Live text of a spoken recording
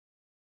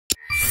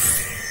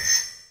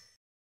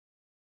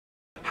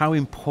How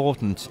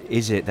important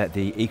is it that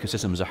the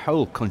ecosystem as a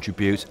whole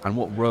contributes, and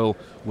what role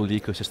will the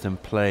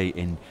ecosystem play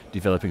in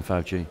developing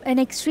 5G? An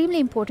extremely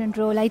important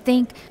role. I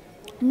think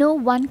no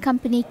one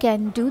company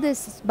can do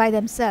this by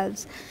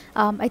themselves.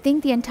 I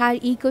think the entire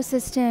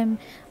ecosystem,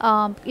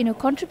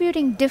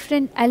 contributing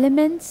different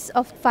elements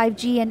of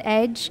 5G and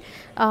edge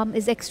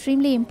is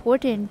extremely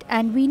important.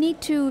 And we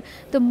need to,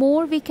 the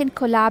more we can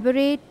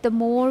collaborate, the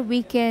more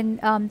we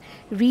can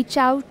reach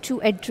out to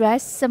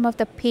address some of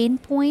the pain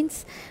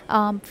points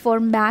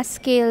for mass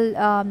scale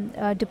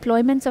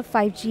deployments of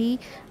 5G,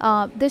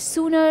 the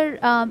sooner,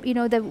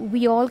 that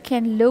we all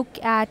can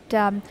look at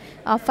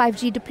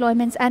 5G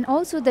deployments and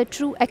also the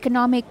true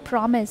economic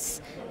promise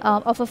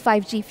of a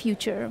 5G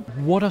future.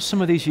 What are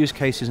some of these use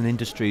cases and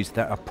industries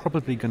that are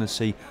probably going to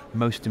see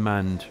most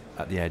demand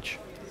at the edge?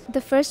 The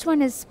first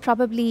one is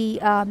probably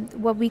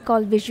what we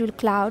call visual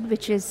cloud,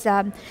 which is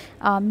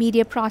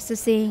media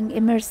processing,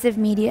 immersive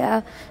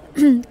media,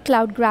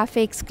 cloud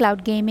graphics,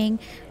 cloud gaming.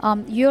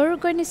 You're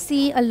going to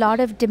see a lot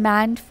of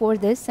demand for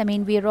this. I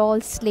mean, we're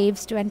all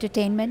slaves to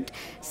entertainment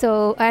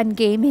and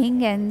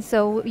gaming, and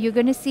so you're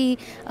going to see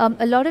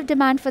a lot of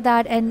demand for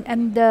that,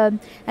 and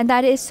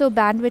that is so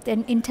bandwidth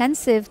and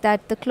intensive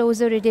that the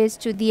closer it is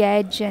to the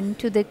edge and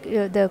to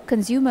the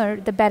consumer,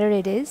 the better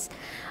it is.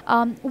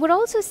 We're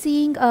also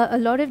seeing a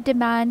lot of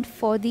demand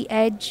for the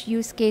edge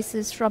use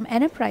cases from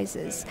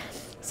enterprises.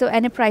 So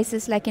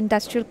enterprises like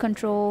industrial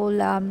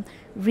control,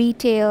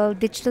 retail,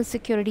 digital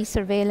security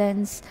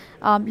surveillance,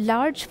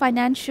 large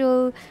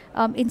financial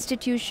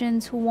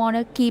institutions who want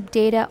to keep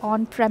data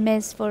on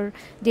premise for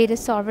data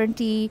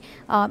sovereignty,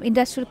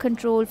 industrial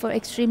control for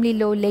extremely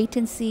low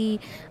latency,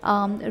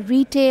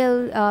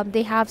 retail,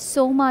 they have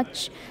so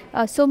many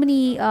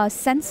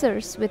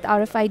sensors with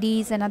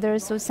RFIDs and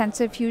others, so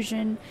sensor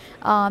fusion,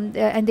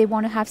 and they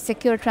want to have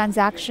secure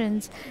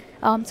transactions.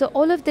 So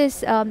all of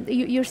this,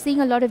 you're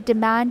seeing a lot of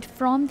demand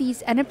from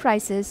these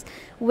enterprises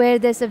where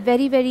there's a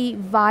very, very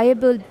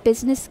viable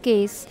business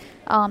case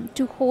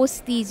to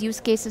host these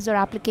use cases or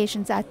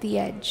applications at the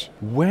edge.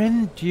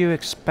 When do you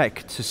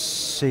expect to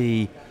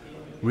see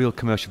real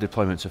commercial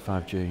deployments of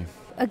 5G?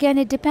 Again,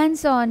 it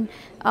depends on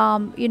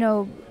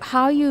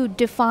how you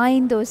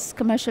define those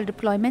commercial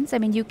deployments. I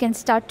mean, you can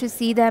start to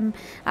see them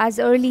as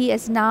early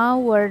as now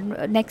or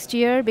next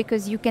year,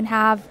 because you can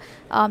have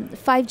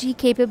 5G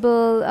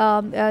capable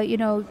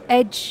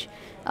edge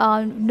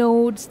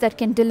nodes that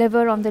can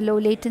deliver on the low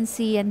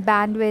latency and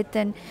bandwidth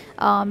and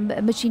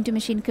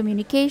machine-to-machine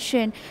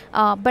communication.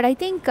 But I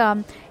think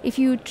if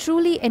you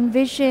truly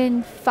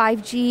envision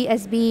 5G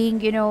as being,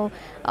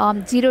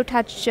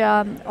 zero-touch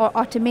or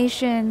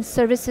automation,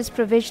 services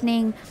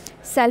provisioning,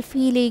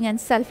 self-healing and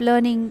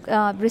self-learning,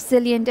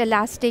 resilient,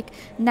 elastic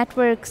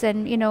networks,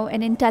 and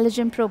an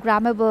intelligent,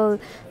 programmable,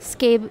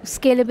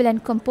 scalable,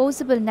 and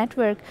composable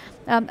network,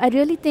 I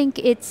really think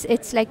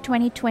it's like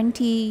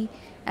 2020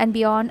 and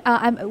beyond.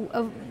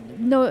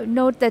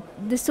 Note that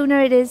the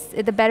sooner it is,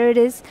 the better it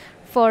is.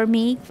 For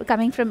me,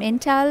 coming from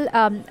Intel,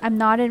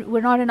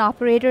 we're not an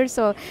operator,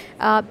 so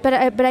but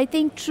I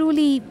think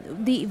truly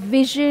the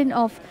vision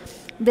of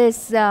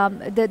this,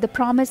 the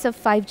promise of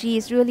 5G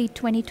is really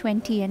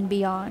 2020 and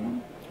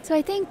beyond. So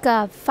I think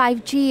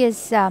 5G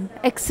is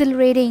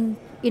accelerating,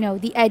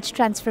 the edge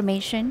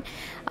transformation.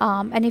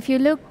 And if you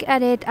look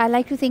at it, I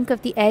like to think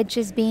of the edge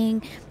as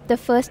being the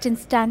first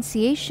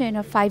instantiation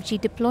of 5G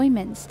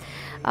deployments.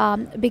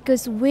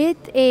 Because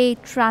with a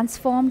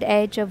transformed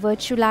edge, a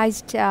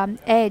virtualized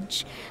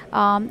edge,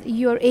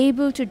 you're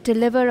able to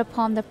deliver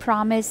upon the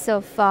promise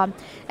of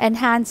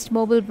enhanced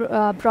mobile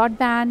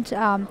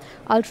broadband,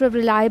 ultra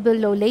reliable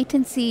low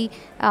latency,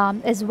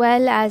 as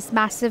well as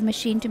massive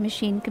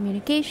machine-to-machine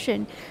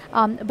communication.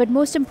 But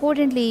most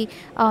importantly,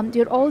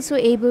 you're also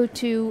able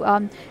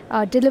to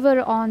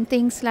deliver on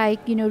things like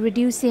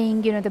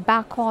reducing the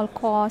backhaul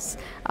costs,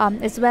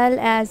 as well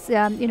as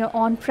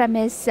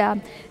on-premise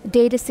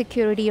data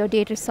security or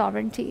data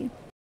sovereignty.